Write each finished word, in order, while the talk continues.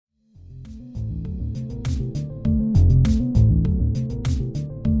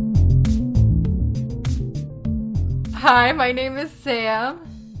Hi, my name is Sam.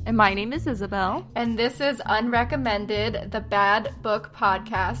 And my name is Isabel. And this is Unrecommended, the Bad Book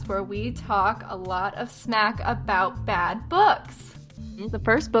Podcast, where we talk a lot of smack about bad books. The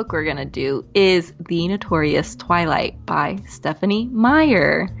first book we're going to do is The Notorious Twilight by Stephenie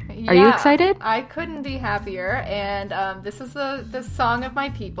Meyer. Are you excited? I couldn't be happier. And this is the song of my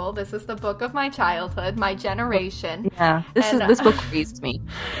people. This is the book of my childhood, my generation. Yeah, this book raised me.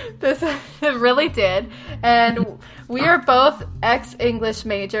 It really did. And we are both ex-English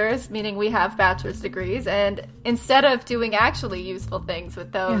majors, meaning we have bachelor's degrees. And instead of doing actually useful things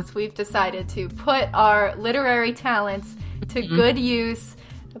with those, we've decided to put our literary talents to good use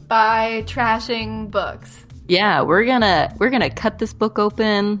by trashing books. Yeah, we're gonna cut this book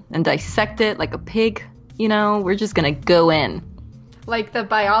open and dissect it like a pig. You know, we're just gonna go in. Like the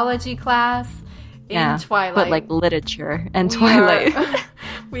biology class in Twilight. But like literature and Twilight.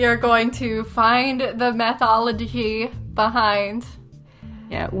 We are going to find the methodology behind.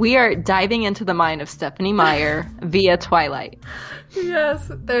 Yeah, we are diving into the mind of Stephenie Meyer via Twilight. Yes,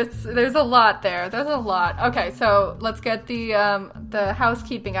 there's a lot there. There's a lot. Okay, so let's get the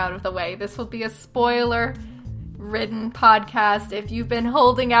housekeeping out of the way. This will be a spoiler-ridden podcast. If you've been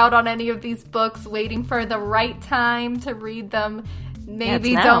holding out on any of these books, waiting for the right time to read them,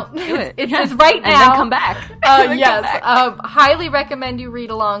 maybe don't. Do it. It's just right now. And then come back. Yes. Highly recommend you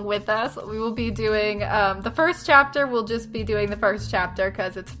read along with us. We will be doing the first chapter. We'll just be doing the first chapter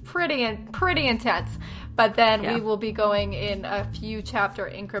because it's pretty intense. But then we will be going in a few chapter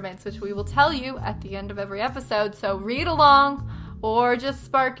increments, which we will tell you at the end of every episode. So read along, or just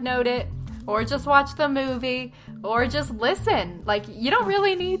spark note it, or just watch the movie, or just listen. Like, you don't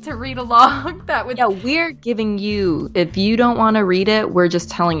really need to read along. We're giving you, if you don't want to read it, we're just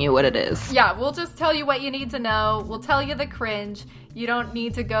telling you what it is. Yeah, we'll just tell you what you need to know. We'll tell you the cringe. You don't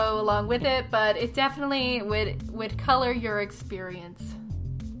need to go along with it, but it definitely would color your experience.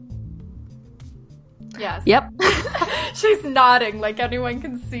 Yes. Yep. She's nodding like anyone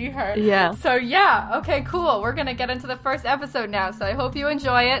can see her. Yeah. So okay, cool. We're going to get into the first episode now. So I hope you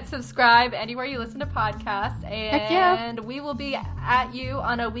enjoy it. Subscribe anywhere you listen to podcasts. And we will be at you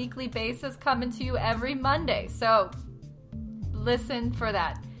on a weekly basis, coming to you every Monday. So listen for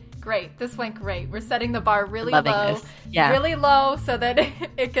that. Great. This went great. We're setting the bar really low. Yeah. Really low so that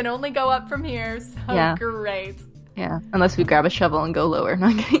it can only go up from here. So great. Yeah. Unless we grab a shovel and go lower.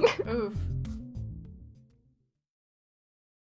 Not kidding. Oof.